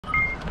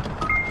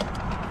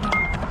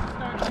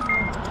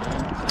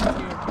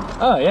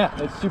Oh yeah,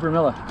 it's super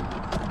mellow.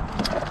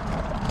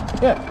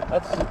 Yeah,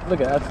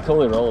 look at that's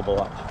totally rollable.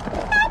 Watch.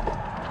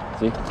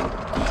 See?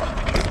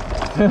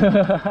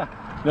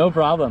 No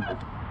problem.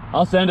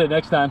 I'll send it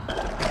next time.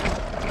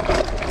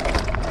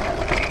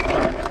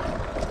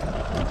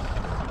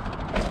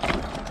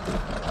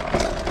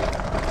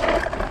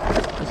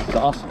 This is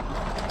awesome.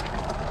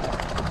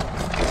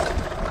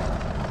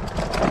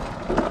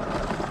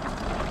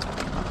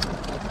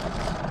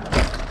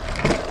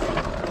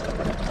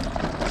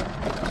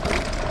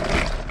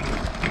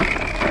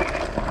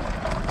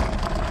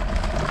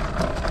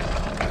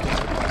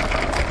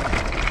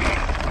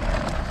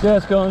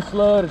 Just going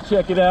slow to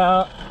check it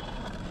out.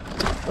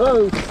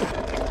 Whoa,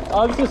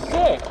 I was just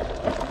sick.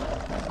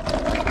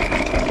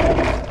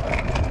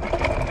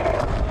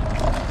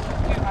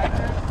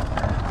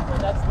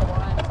 That's the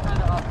line, kind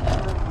of off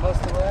camera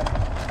most of the way.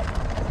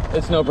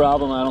 It's no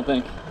problem, I don't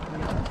think.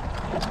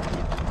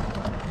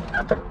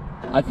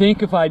 I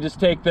think if I just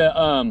take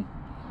the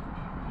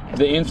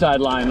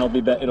inside line,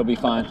 it'll be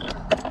fine.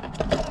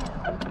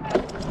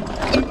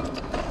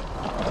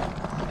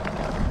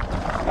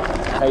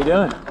 How you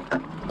doing?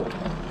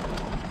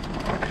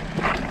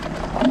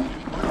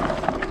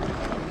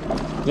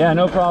 Yeah,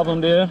 no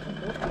problem, dude.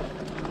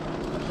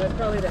 That's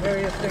probably the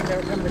hairiest thing that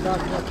ever come to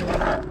dog collecting.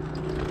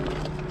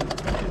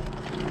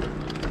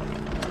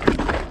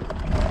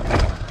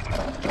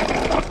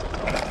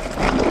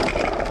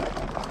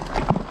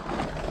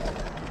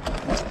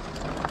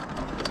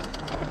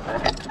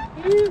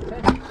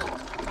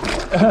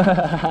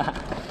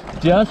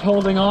 Just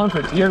holding on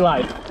for dear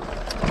life.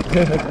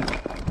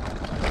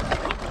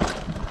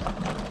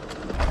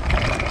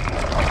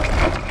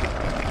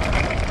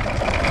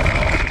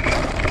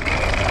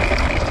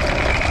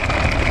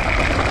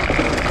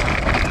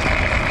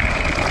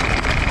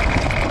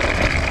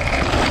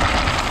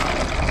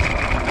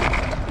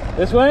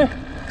 This way?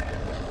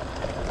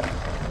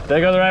 Did I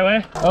go the right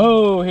way?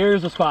 Oh,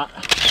 here's a spot.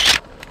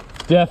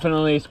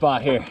 Definitely a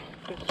spot here.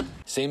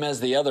 Same as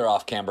the other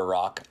off-camber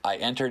rock, I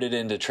entered it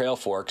into Trail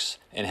Forks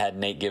and had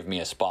Nate give me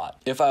a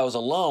spot. If I was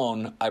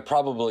alone, I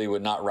probably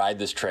would not ride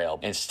this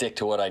trail and stick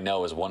to what I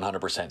know is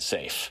 100%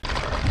 safe.